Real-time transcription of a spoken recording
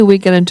We're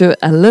going to do it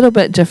a little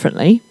bit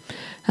differently.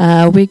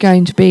 We're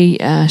going to be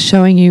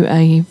showing you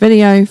a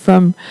video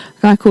from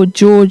a guy called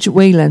George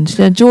Whelan.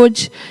 Now,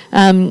 George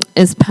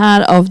is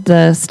part of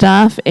the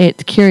staff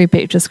at Carey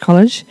Baptist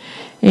College,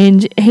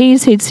 and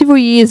he's had several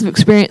years of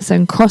experience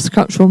in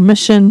cross-cultural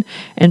mission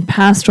and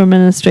pastoral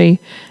ministry,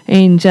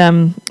 and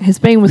has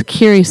been with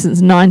Carey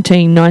since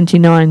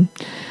 1999.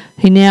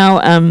 He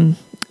now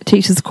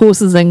teaches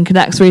courses and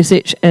conducts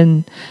research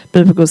in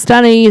biblical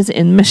studies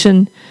and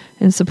mission,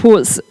 and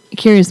supports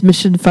Carey's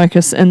mission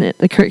focus in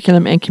the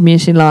curriculum and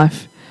community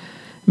life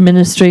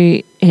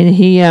ministry.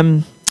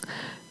 And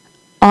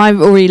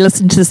I've already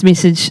listened to this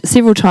message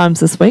several times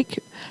this week.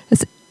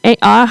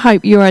 I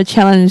hope you are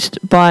challenged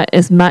by it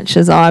as much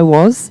as I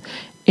was,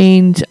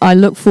 and I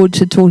look forward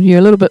to talking to you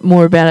a little bit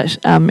more about it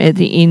at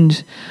the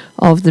end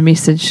of the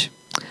message.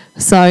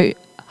 So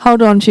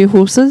hold on to your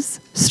horses,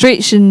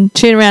 stretch and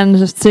turn around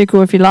in a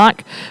circle if you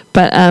like,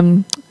 but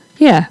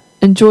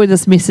enjoy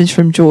this message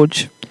from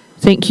George.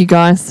 Thank you,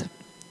 guys.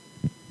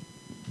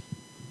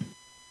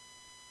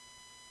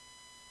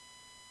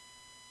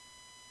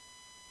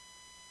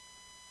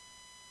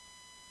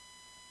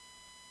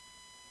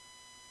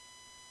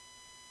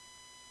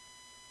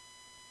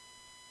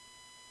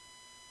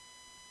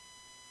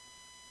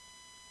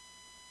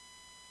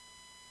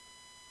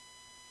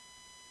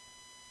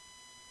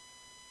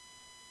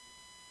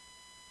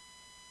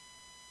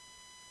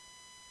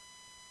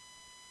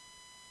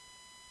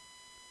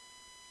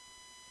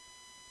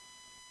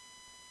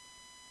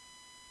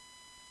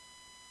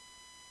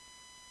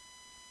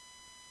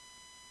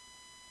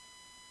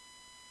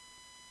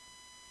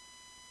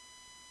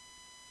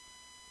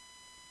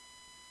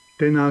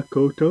 Tēnā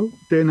koutou,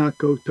 tēnā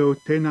koutou,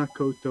 tēnā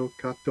koutou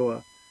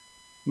katoa.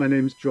 My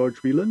name's George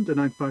Whelan,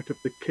 and I'm part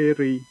of the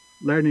Carey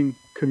Learning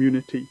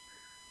Community.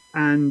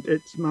 And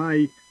it's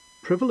my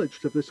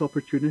privilege to have this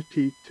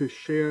opportunity to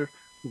share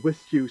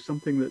with you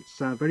something that's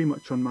very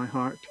much on my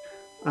heart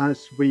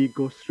as we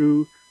go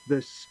through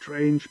this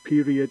strange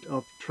period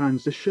of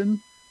transition,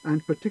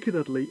 and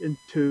particularly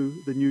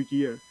into the new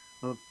year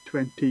of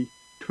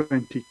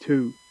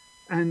 2022.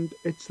 And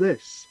it's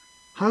this: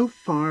 how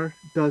far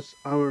does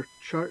our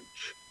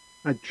church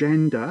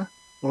agenda,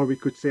 or we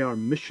could say our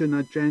mission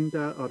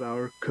agenda, or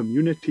our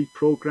community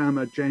program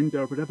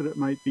agenda, or whatever it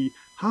might be,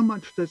 how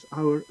much does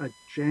our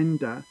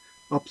agenda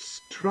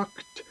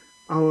obstruct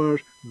our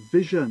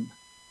vision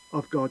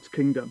of God's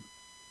kingdom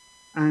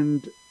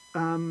and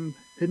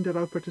hinder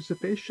our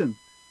participation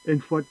in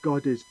what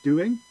God is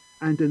doing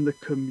and in the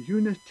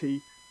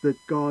community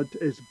that God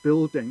is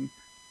building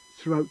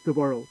throughout the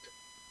world?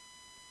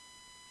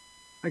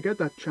 I get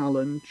that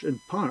challenge in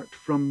part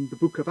from the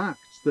book of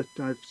Acts that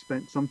I've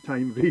spent some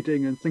time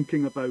reading and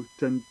thinking about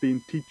and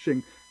been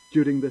teaching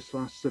during this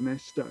last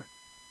semester.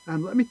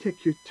 Let me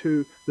take you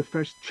to the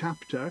first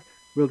chapter.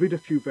 We'll read a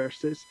few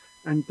verses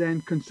and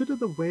then consider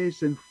the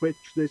ways in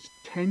which this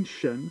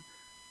tension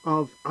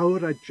of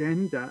our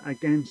agenda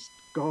against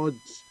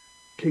God's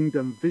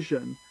kingdom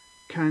vision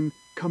can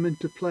come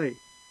into play.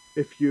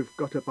 If you've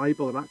got a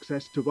Bible or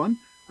access to one,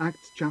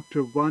 Acts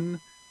chapter 1,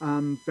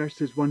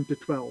 verses 1 to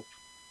 12.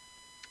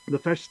 The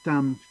first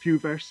few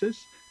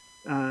verses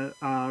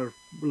are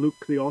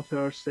Luke, the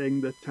author,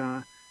 saying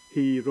that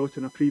he wrote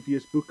in a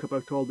previous book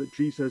about all that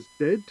Jesus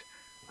did,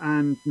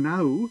 and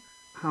now,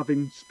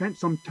 having spent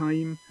some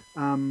time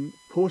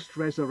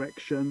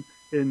post-resurrection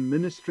in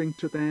ministering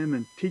to them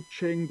and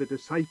teaching the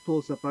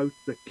disciples about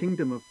the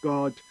kingdom of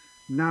God,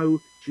 now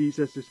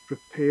Jesus is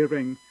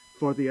preparing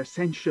for the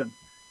ascension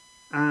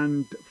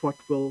and what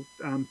will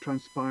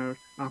transpire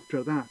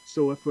after that.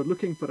 So if we're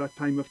looking for a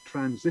time of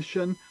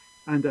transition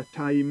and a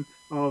time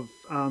of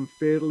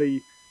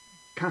fairly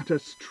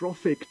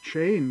catastrophic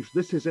change,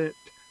 this is it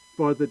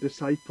for the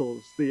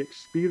disciples. The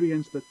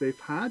experience that they've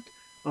had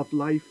of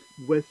life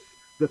with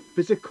the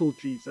physical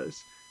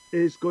Jesus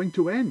is going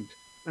to end.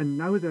 And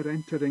now they're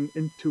entering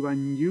into a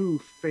new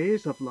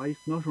phase of life,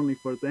 not only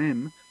for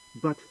them,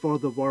 but for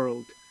the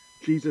world.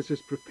 Jesus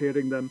is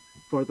preparing them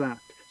for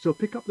that. So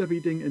pick up the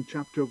reading in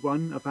chapter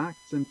 1 of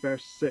Acts and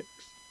verse 6.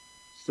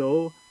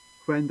 So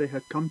when they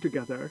had come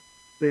together,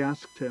 they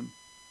asked him,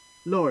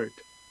 "Lord,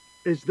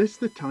 is this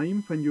the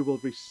time when you will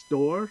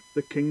restore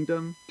the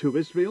kingdom to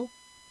Israel?"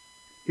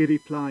 He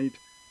replied,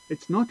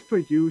 "It's not for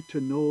you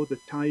to know the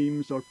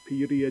times or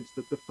periods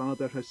that the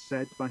Father has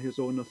set by his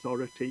own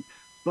authority,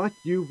 but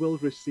you will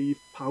receive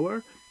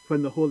power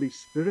when the Holy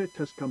Spirit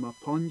has come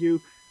upon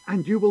you,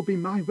 and you will be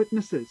my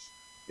witnesses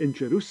in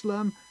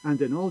Jerusalem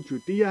and in all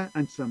Judea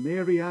and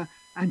Samaria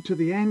and to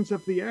the ends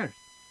of the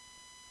earth."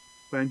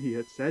 When he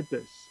had said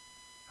this,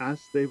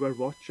 as they were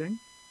watching,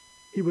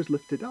 he was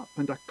lifted up,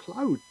 and a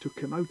cloud took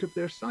him out of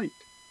their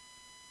sight.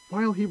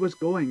 While he was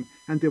going,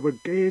 and they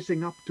were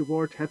gazing up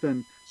toward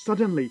heaven,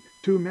 suddenly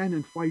 2 men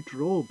in white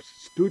robes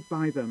stood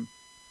by them.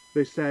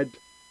 They said,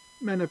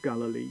 "Men of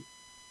Galilee,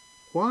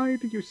 why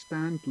do you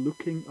stand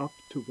looking up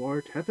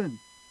toward heaven?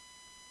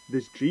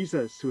 This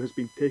Jesus who has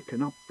been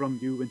taken up from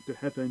you into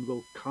heaven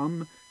will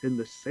come in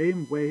the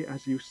same way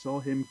as you saw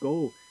him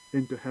go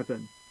into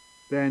heaven."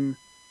 Then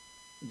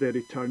they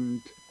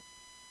returned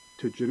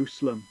to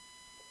Jerusalem.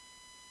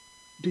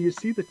 Do you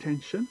see the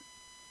tension?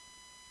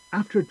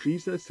 After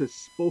Jesus has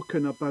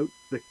spoken about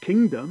the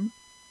kingdom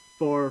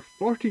for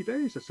 40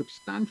 days, a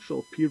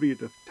substantial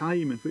period of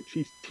time in which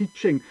he's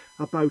teaching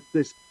about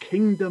this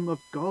kingdom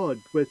of God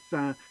with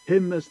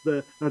him as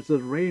the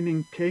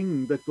reigning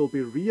king that will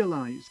be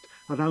realized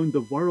around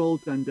the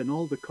world and in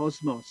all the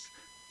cosmos,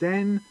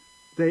 then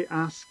they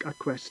ask a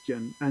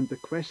question, and the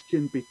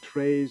question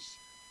betrays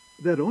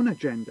their own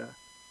agenda.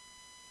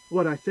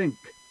 What I think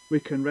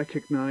we can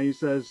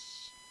recognize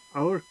as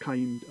our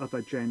kind of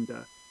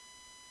agenda,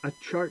 a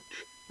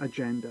church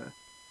agenda,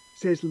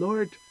 says,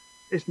 Lord,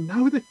 is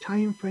now the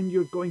time when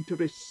you're going to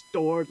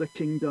restore the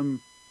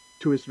kingdom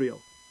to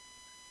Israel?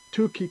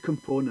 Two key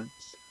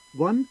components.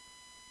 One,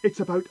 it's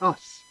about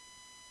us,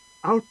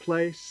 our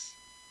place,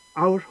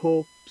 our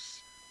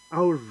hopes,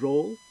 our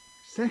role.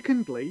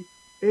 Secondly,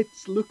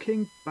 it's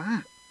looking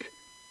back.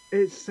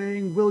 It's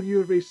saying, will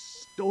you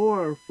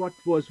restore what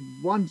was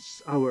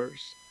once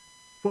ours?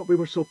 What we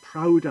were so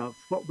proud of,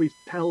 what we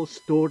tell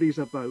stories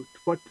about,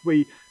 what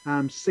we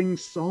sing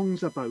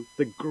songs about,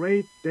 the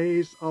great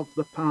days of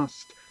the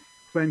past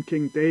when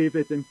King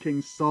David and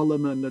King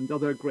Solomon and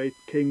other great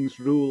kings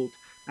ruled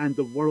and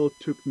the world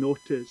took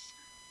notice.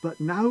 But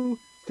now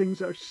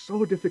things are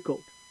so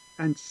difficult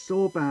and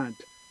so bad,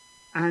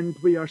 and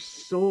we are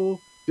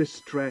so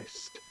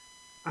distressed.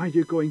 Are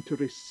you going to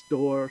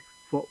restore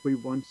what we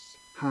once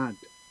had?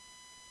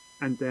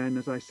 And then,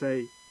 as I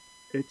say,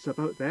 it's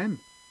about them.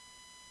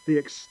 The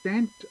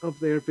extent of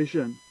their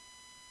vision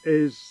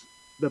is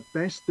the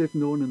best they've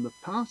known in the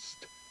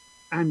past,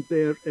 and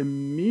their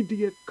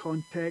immediate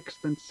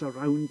context and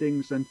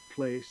surroundings and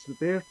place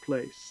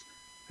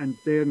and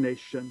their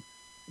nation,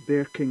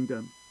 their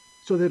kingdom.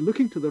 So they're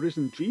looking to the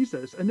risen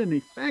Jesus, and in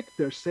effect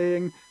they're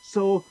saying,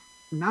 so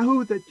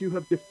now that you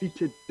have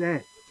defeated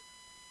death,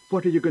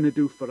 what are you going to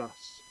do for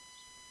us?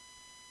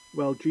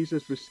 Well,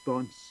 Jesus'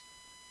 response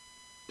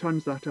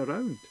turns that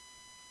around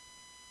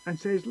and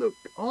says, look,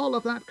 all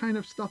of that kind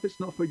of stuff, it's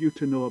not for you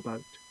to know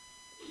about.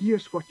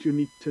 Here's what you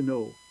need to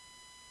know.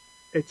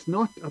 It's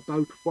not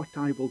about what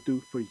I will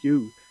do for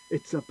you.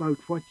 It's about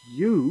what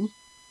you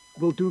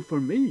will do for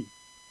me.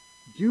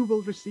 You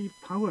will receive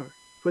power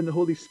when the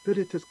Holy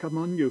Spirit has come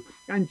on you,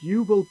 and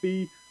you will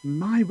be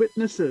my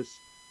witnesses.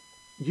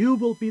 You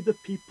will be the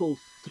people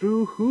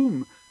through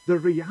whom the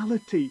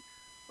reality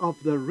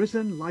of the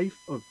risen life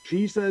of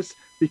Jesus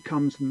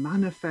becomes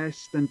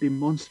manifest and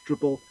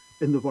demonstrable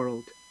in the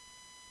world.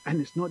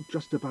 And it's not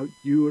just about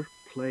your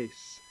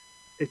place.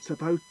 It's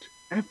about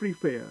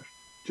everywhere,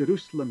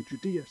 Jerusalem,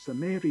 Judea,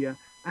 Samaria,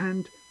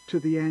 and to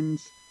the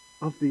ends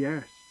of the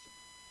earth.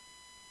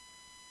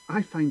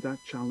 I find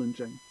that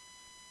challenging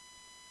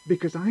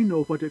because I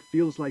know what it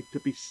feels like to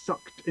be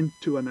sucked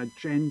into an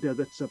agenda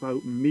that's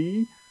about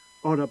me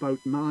or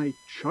about my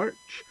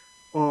church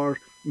or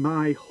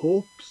my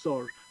hopes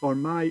or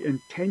my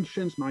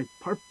intentions, my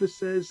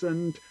purposes.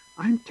 And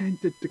I'm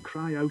tempted to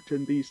cry out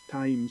in these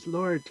times,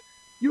 Lord,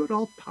 you're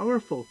all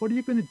powerful. What are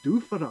you going to do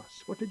for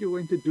us? What are you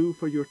going to do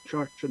for your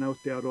church in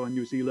Aotearoa,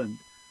 New Zealand?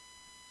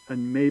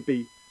 And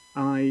maybe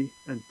I,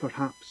 and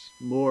perhaps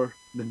more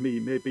than me,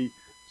 maybe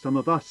some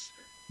of us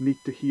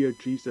need to hear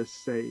Jesus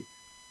say,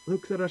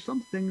 look, there are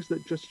some things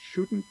that just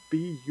shouldn't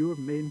be your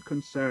main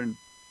concern.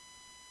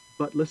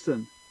 But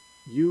listen,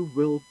 you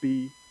will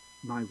be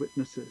my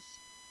witnesses.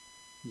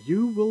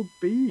 You will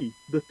be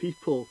the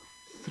people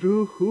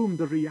through whom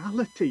the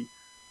reality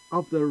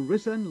of the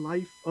risen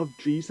life of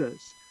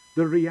Jesus,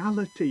 the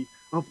reality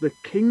of the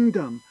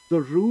kingdom,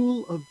 the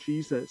rule of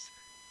Jesus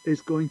is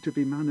going to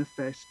be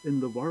manifest in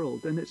the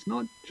world. And it's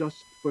not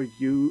just for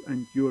you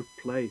and your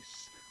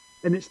place.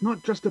 And it's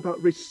not just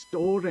about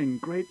restoring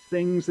great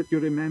things that you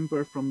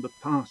remember from the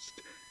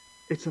past.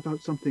 It's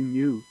about something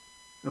new,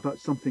 about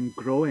something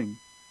growing,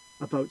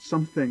 about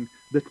something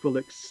that will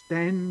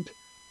extend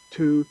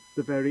to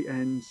the very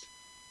ends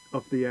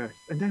of the earth.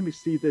 And then we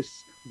see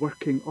this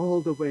working all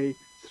the way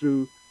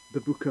through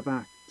the book of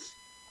Acts.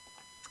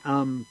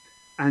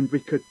 And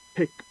we could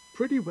pick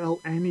pretty well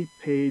any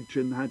page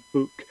in that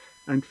book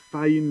and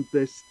find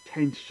this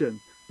tension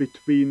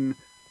between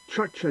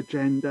church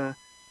agenda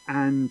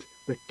and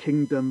the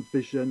kingdom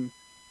vision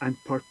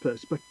and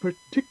purpose. But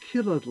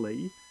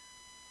particularly,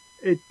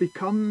 it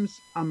becomes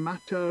a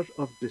matter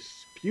of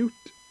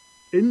dispute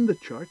in the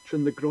church,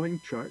 in the growing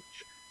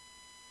church,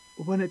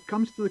 when it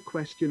comes to the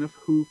question of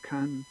who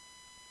can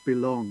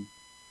belong.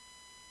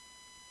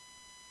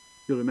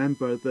 You'll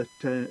remember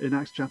that in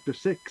Acts chapter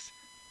 6,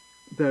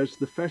 there's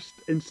the first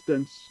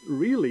instance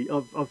really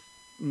of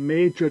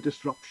major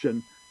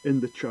disruption in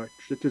the church.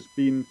 It has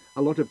been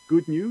a lot of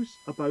good news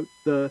about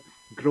the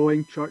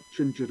growing church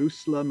in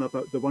Jerusalem,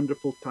 about the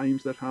wonderful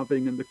times they're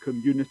having in the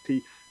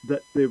community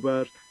that they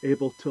were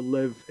able to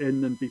live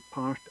in and be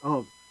part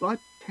of. But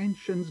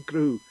tensions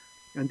grew.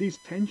 And these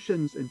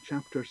tensions in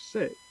chapter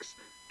 6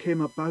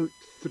 came about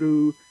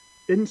through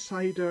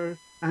insider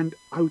and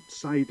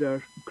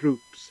outsider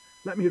groups.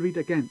 Let me read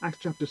again, Acts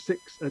chapter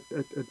 6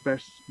 at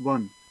verse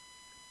 1.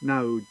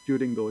 Now,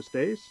 during those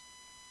days,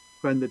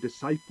 when the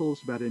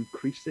disciples were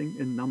increasing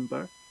in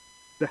number.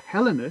 The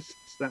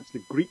Hellenists, that's the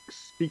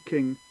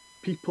Greek-speaking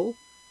people,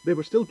 they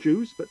were still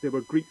Jews, but they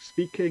were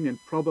Greek-speaking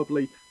and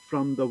probably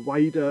from the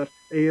wider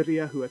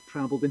area who had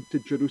traveled into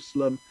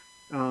Jerusalem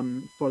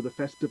for the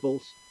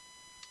festivals.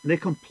 They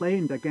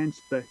complained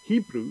against the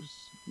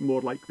Hebrews,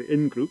 more like the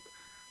in-group,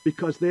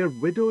 because their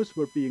widows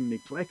were being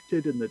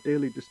neglected in the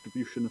daily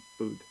distribution of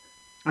food.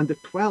 And the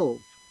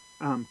 12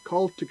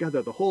 called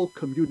together the whole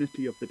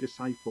community of the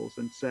disciples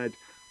and said,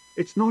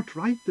 "It's not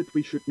right that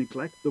we should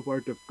neglect the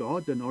word of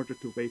God in order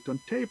to wait on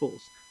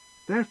tables.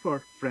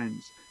 Therefore,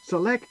 friends,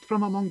 select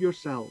from among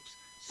yourselves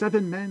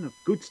 7 men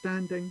of good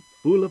standing,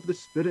 full of the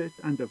Spirit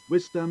and of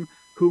wisdom,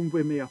 whom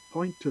we may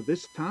appoint to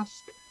this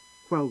task,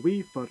 while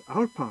we, for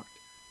our part,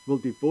 will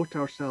devote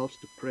ourselves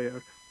to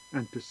prayer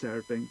and to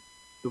serving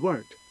the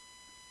word."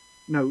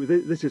 Now,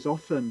 this is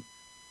often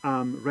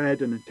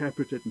read and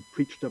interpreted and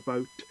preached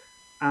about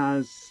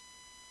as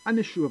an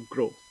issue of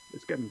growth.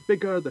 It's getting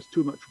bigger, there's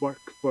too much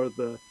work for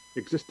the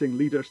existing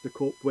leaders to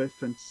cope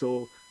with, and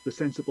so the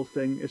sensible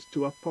thing is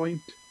to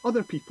appoint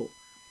other people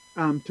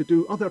to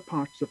do other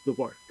parts of the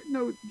work.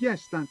 Now,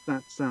 yes,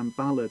 that's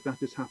valid,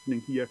 that is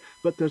happening here,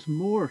 but there's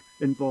more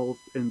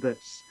involved in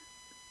this.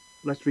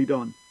 Let's read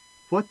on.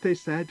 What they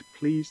said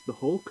pleased the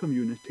whole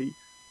community,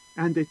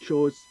 and they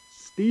chose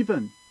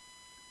Stephen,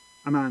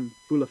 a man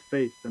full of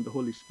faith and the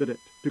Holy Spirit,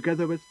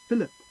 together with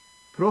Philip,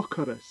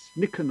 Prochorus,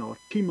 Nicanor,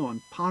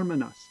 Timon,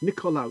 Parmenas,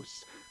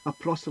 Nicolaus, a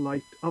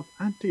proselyte of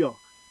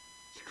Antioch.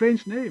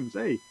 Strange names,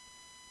 eh?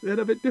 They're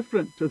a bit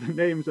different to the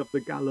names of the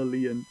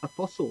Galilean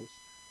apostles.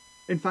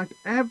 In fact,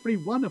 every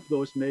one of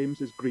those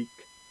names is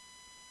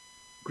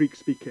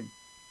Greek-speaking.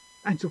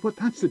 And so what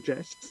that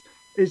suggests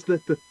is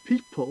that the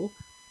people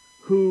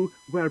who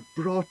were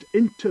brought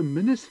into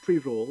ministry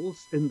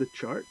roles in the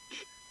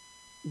church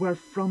were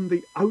from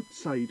the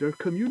outsider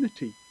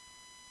community.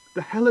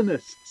 The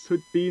Hellenists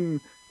who'd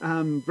been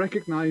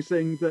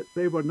recognizing that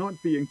they were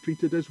not being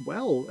treated as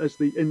well as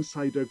the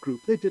insider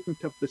group. They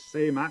didn't have the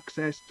same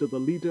access to the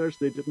leaders.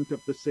 They didn't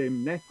have the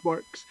same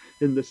networks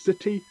in the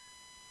city.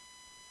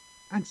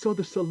 And so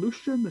the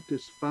solution that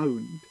is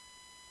found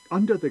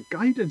under the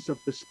guidance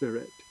of the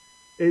Spirit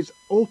is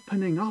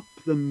opening up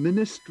the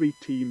ministry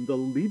team, the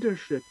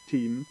leadership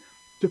team,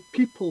 to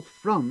people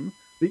from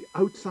the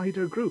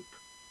outsider group.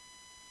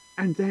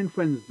 And then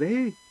when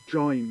they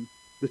join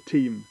the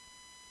team,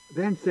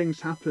 then things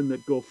happen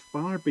that go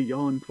far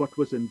beyond what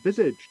was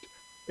envisaged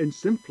in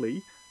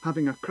simply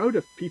having a crowd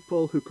of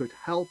people who could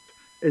help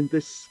in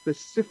this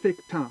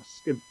specific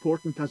task,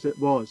 important as it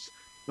was,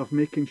 of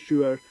making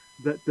sure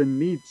that the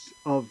needs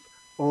of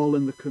all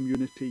in the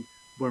community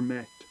were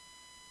met.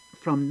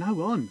 From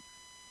now on,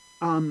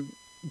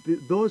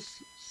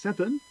 those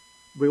 7,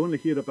 we only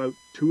hear about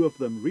 2 of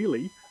them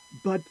really,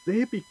 but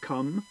they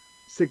become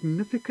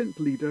significant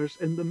leaders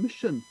in the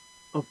mission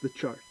of the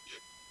church.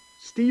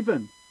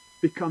 Stephen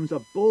becomes a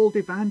bold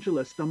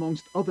evangelist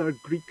amongst other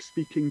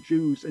Greek-speaking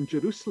Jews in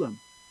Jerusalem,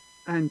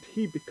 and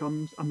he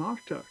becomes a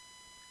martyr.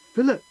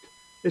 Philip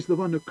is the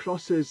one who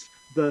crosses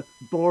the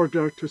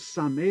border to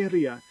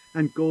Samaria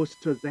and goes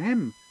to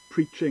them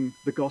preaching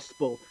the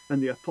gospel,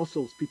 and the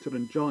apostles Peter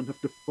and John have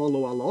to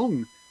follow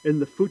along in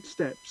the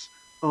footsteps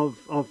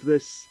of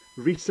this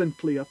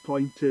recently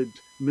appointed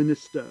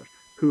minister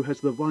who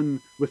has the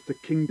one with the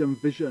kingdom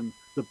vision,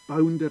 the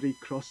boundary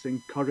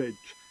crossing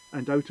courage,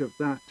 and out of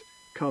that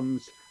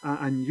comes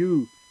a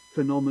new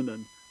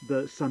phenomenon.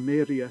 The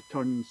Samaria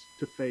turns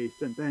to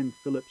faith, and then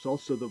Philip's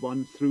also the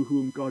one through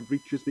whom God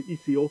reaches the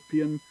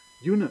Ethiopian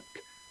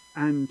eunuch,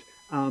 and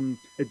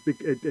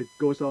it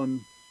goes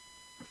on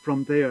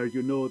from there.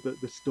 You know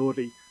the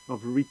story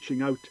of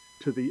reaching out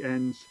to the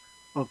ends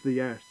of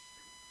the earth.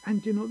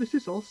 And you know, this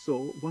is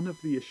also one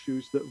of the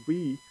issues that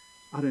we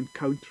are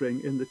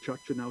encountering in the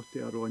church in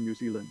Aotearoa, New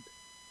Zealand.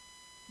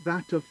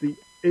 That of the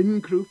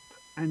in-group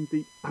and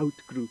the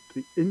out-group,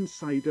 the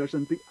insiders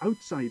and the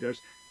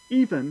outsiders,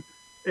 even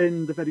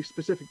in the very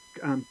specific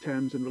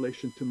terms in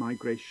relation to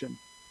migration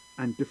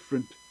and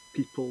different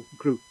people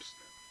groups.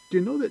 Do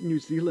you know that New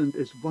Zealand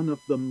is one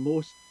of the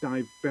most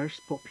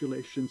diverse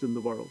populations in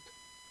the world?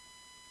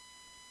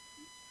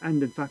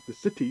 And in fact, the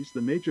cities,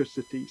 the major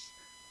cities,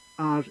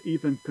 are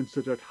even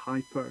considered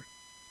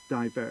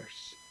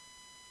hyper-diverse.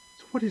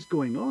 So what is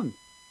going on?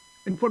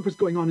 And what was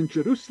going on in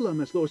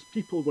Jerusalem as those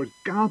people were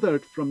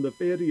gathered from the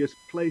various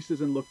places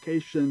and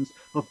locations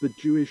of the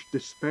Jewish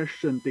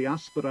dispersion,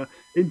 diaspora,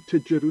 into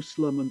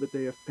Jerusalem on the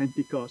day of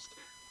Pentecost,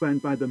 when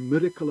by the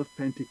miracle of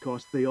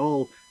Pentecost they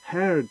all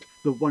heard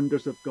the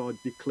wonders of God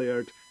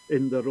declared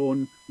in their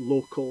own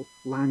local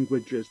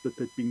languages that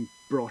they'd been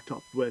brought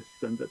up with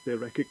and that they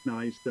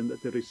recognized and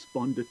that they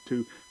responded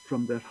to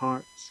from their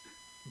hearts.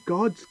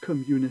 God's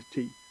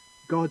community,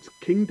 God's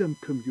kingdom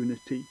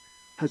community,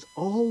 has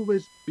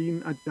always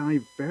been a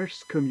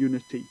diverse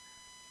community.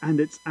 And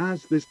it's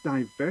as this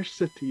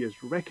diversity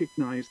is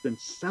recognized and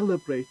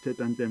celebrated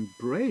and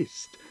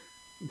embraced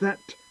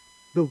that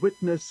the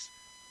witness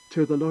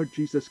to the Lord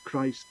Jesus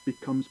Christ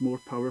becomes more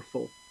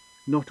powerful.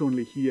 not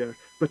only here,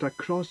 but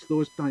across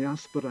those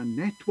diaspora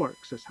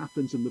networks, as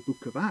happens in the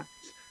book of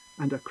Acts,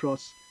 and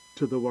across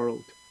to the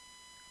world.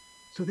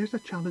 So there's a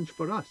challenge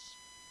for us,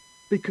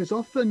 because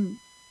often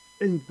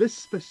in this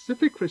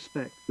specific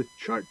respect, the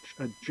church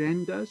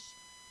agendas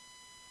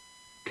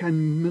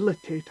can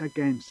militate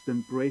against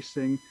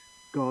embracing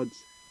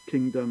God's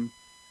kingdom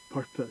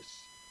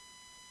purpose.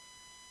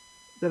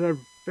 There are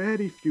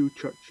very few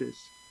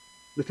churches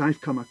that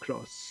I've come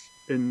across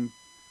in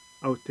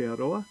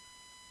Aotearoa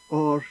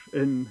or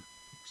in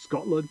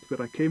Scotland,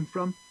 where I came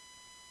from,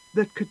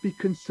 that could be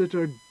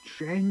considered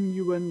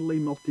genuinely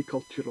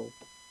multicultural,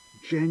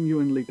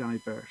 genuinely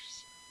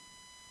diverse.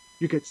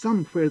 You get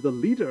some where the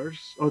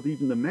leaders or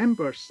even the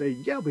members say,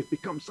 yeah, we've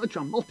become such a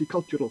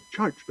multicultural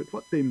church, but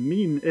what they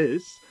mean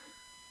is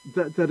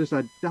that there is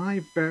a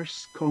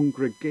diverse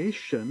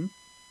congregation,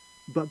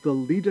 but the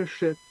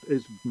leadership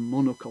is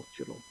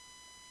monocultural.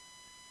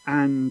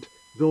 And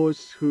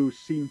those who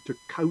seem to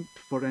count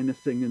for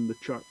anything in the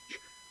church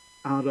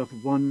are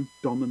of one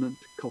dominant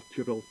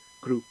cultural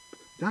group.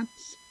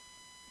 That's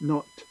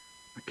not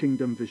a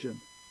kingdom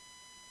vision.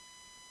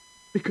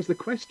 Because the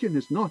question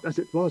is not, as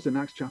it was in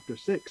Acts chapter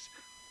 6,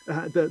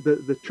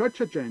 the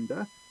church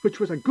agenda, which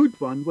was a good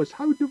one, was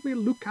how do we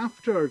look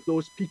after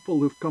those people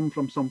who've come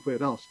from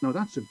somewhere else? Now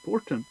that's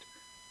important,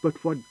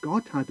 but what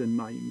God had in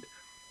mind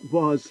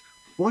was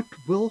what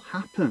will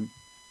happen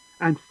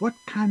and what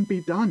can be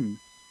done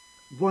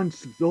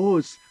once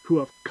those who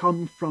have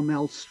come from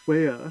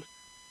elsewhere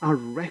are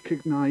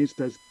recognized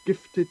as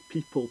gifted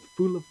people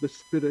full of the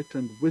Spirit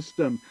and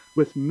wisdom,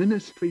 with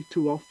ministry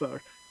to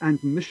offer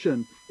and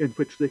mission in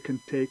which they can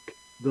take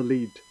the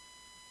lead.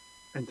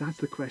 And that's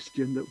the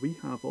question that we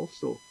have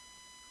also.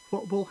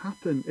 What will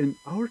happen in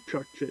our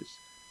churches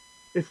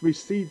if we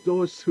see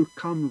those who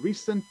come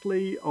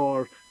recently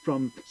or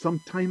from some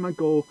time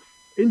ago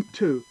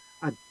into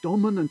a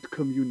dominant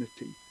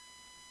community?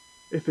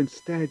 If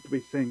instead we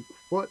think,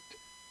 what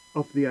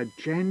of the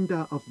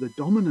agenda of the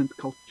dominant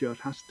culture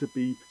has to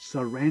be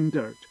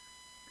surrendered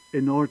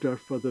in order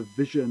for the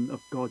vision of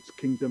God's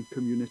kingdom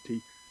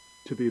community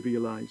to be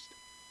realized?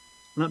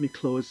 Let me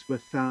close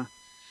with a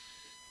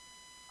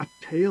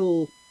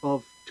tale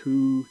of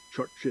two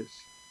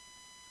churches.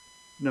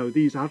 Now,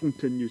 these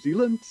aren't in New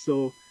Zealand,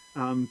 so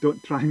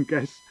don't try and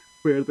guess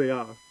where they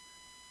are.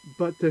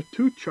 But they're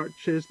two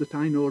churches that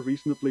I know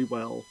reasonably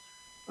well.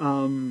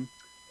 And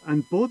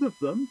both of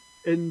them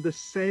in the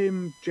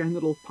same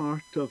general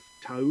part of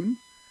town.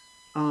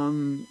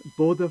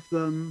 Both of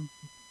them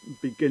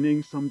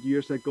beginning some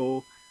years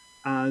ago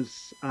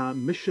as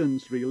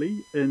missions,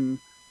 really, in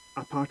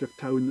a part of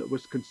town that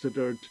was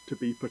considered to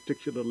be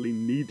particularly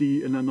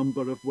needy in a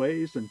number of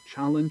ways and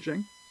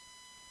challenging.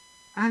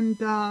 And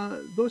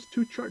those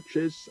two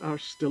churches are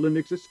still in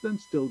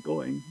existence, still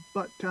going,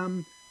 but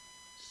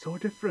so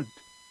different.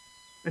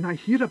 And I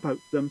hear about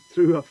them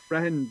through a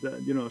friend,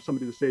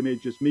 somebody the same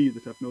age as me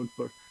that I've known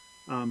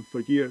for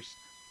years.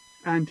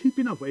 And he'd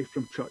been away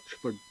from church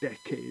for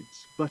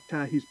decades, but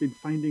he's been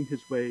finding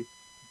his way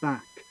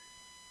back.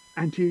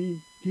 And he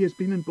has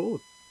been in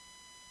both.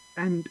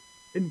 And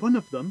in one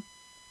of them,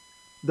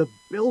 the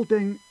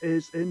building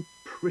is in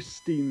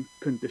pristine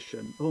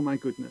condition. Oh my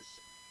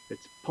goodness.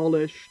 It's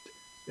polished,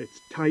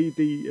 it's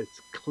tidy, it's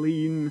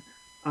clean.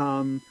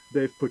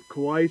 They've put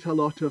quite a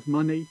lot of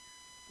money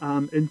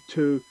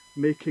into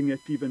making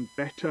it even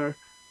better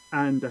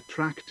and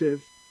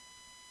attractive,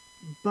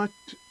 but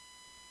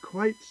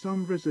quite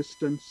some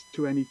resistance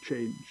to any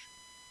change.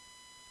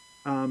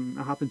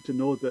 I happen to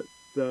know that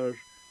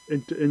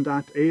in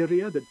that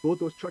area that both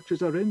those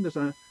churches are in, there's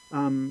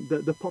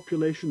the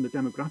population, the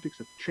demographics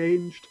have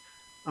changed.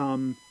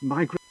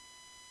 Migrants.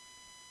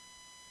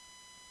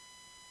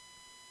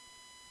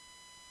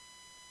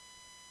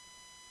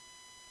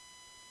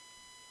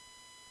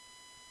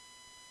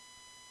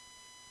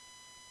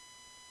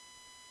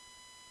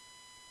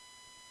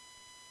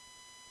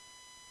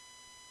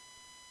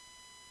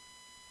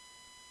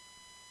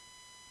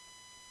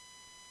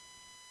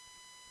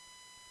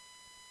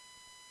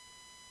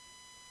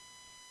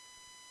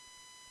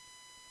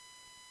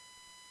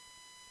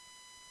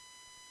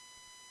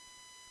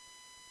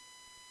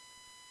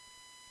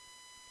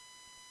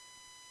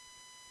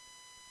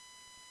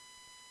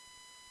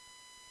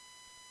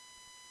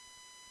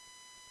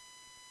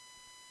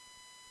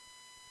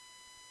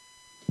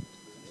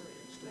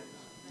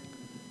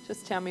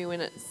 Just tell me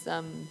when it's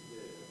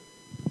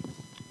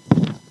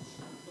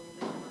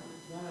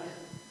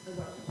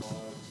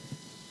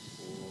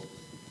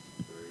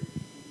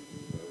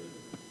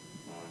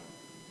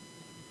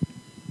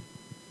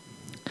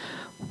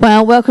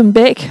Well, welcome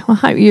back. I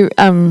hope you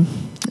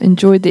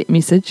enjoyed that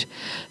message.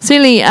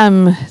 Certainly,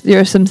 there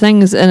are some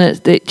things in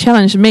it that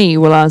challenged me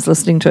while I was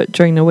listening to it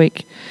during the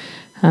week.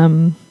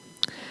 I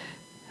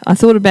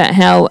thought about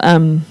how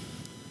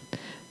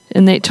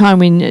in that time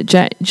when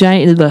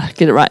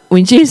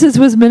when Jesus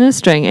was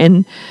ministering,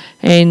 and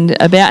and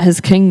about his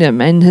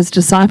kingdom, and his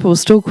disciples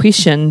still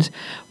questioned,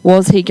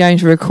 was he going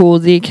to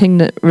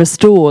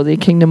restore their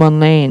kingdom on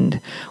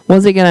land?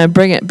 Was he going to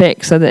bring it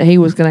back so that he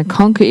was going to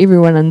conquer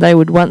everyone and they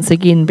would once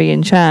again be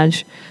in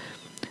charge?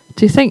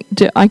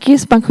 I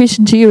guess my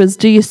question to you is,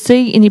 do you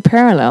see any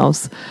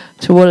parallels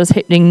to what is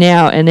happening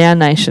now in our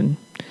nation?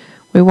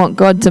 We want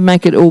God to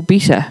make it all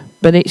better,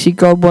 but actually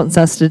God wants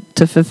us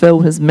to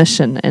fulfill his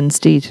mission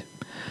instead.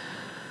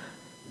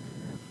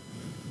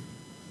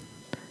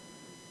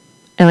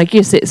 And I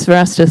guess it's for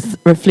us to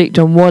reflect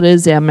on what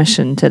is our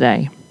mission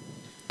today.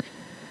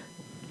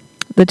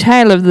 The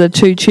tale of the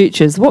two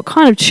churches. What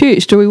kind of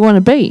church do we want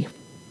to be?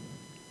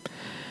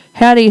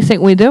 How do you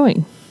think we're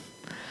doing?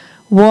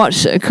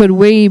 What could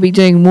we be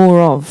doing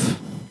more of?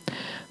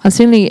 I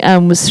certainly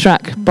was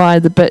struck by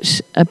the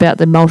bit about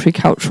the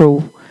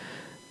multicultural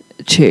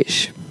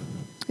church.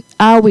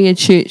 Are we a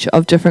church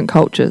of different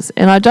cultures?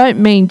 And I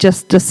don't mean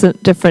just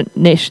different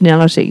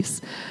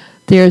nationalities.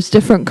 There's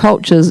different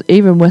cultures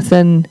even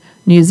within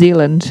New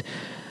Zealand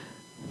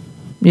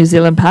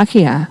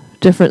Pākehā,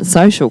 different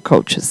social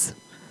cultures,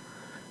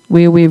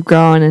 where we've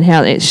grown and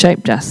how it's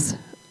shaped us.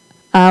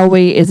 Are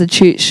we as a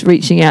church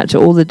reaching out to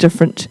all the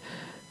different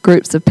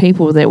groups of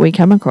people that we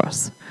come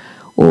across?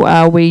 Or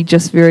are we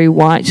just very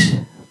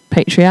white,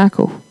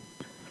 patriarchal?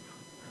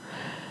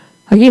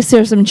 I guess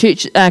there are some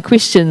church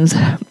questions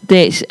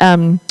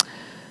that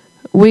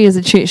we as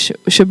a church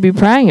should be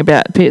praying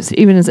about, perhaps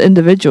even as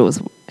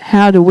individuals.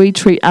 How do we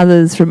treat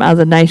others from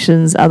other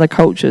nations, other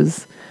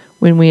cultures,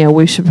 when we are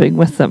worshipping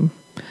with them?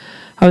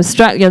 I was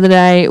struck the other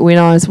day when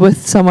I was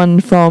with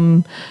someone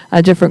from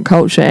a different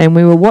culture and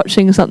we were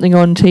watching something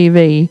on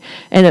TV,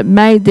 and it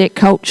made that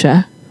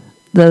culture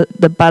the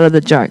butt of the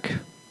joke.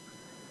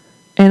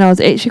 And I was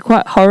actually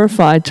quite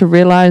horrified to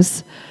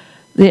realise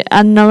that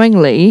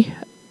unknowingly,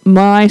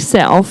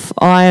 myself,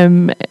 I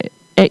am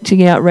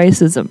acting out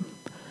racism.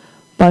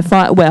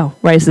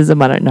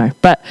 Racism, I don't know.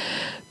 But,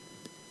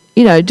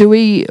 do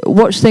we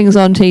watch things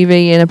on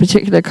TV in a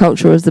particular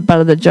culture as the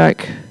butt of the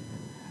joke?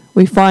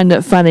 We find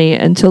it funny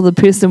until the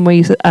person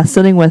we are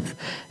sitting with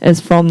is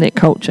from that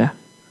culture.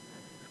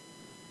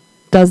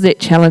 Does that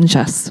challenge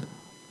us?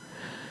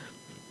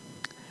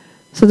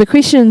 So the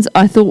questions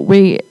I thought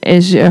we,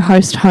 as your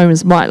host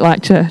Holmes, might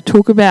like to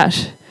talk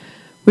about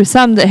were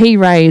some that he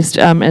raised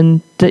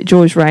and that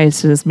George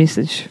raised in his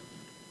message.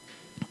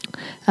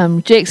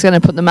 Jack's going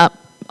to put them up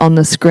on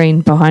the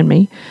screen behind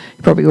me.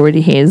 He probably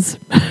already has.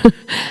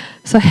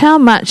 So how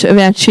much of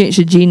our church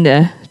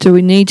agenda do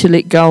we need to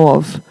let go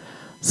of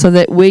so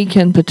that we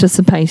can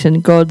participate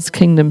in God's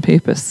kingdom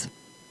purpose?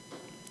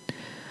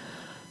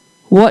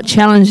 What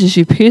challenges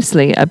you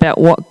personally about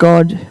what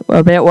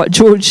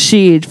George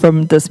shared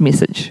from this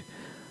message?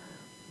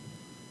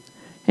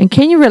 And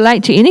can you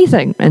relate to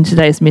anything in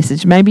today's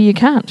message? Maybe you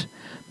can't.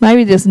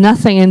 Maybe there's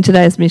nothing in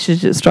today's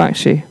message that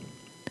strikes you.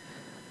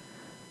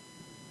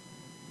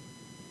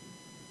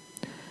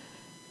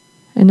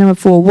 And number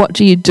 4, what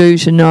do you do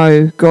to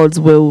know God's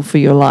will for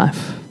your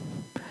life?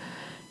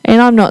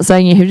 And I'm not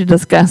saying you have to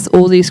discuss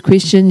all these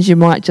questions. You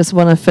might just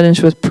want to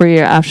finish with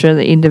prayer after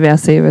the end of our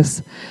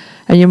service.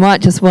 And you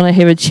might just want to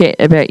have a chat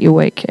about your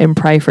week and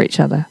pray for each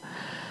other.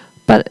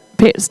 But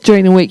perhaps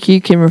during the week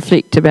you can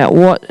reflect about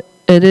what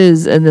it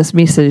is in this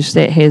message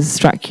that has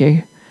struck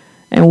you.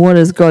 And what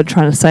is God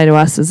trying to say to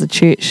us as a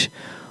church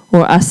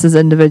or us as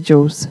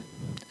individuals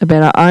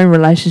about our own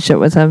relationship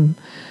with him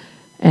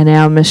and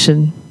our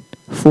mission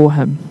for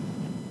him.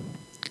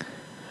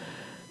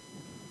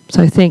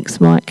 So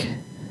thanks, Mike.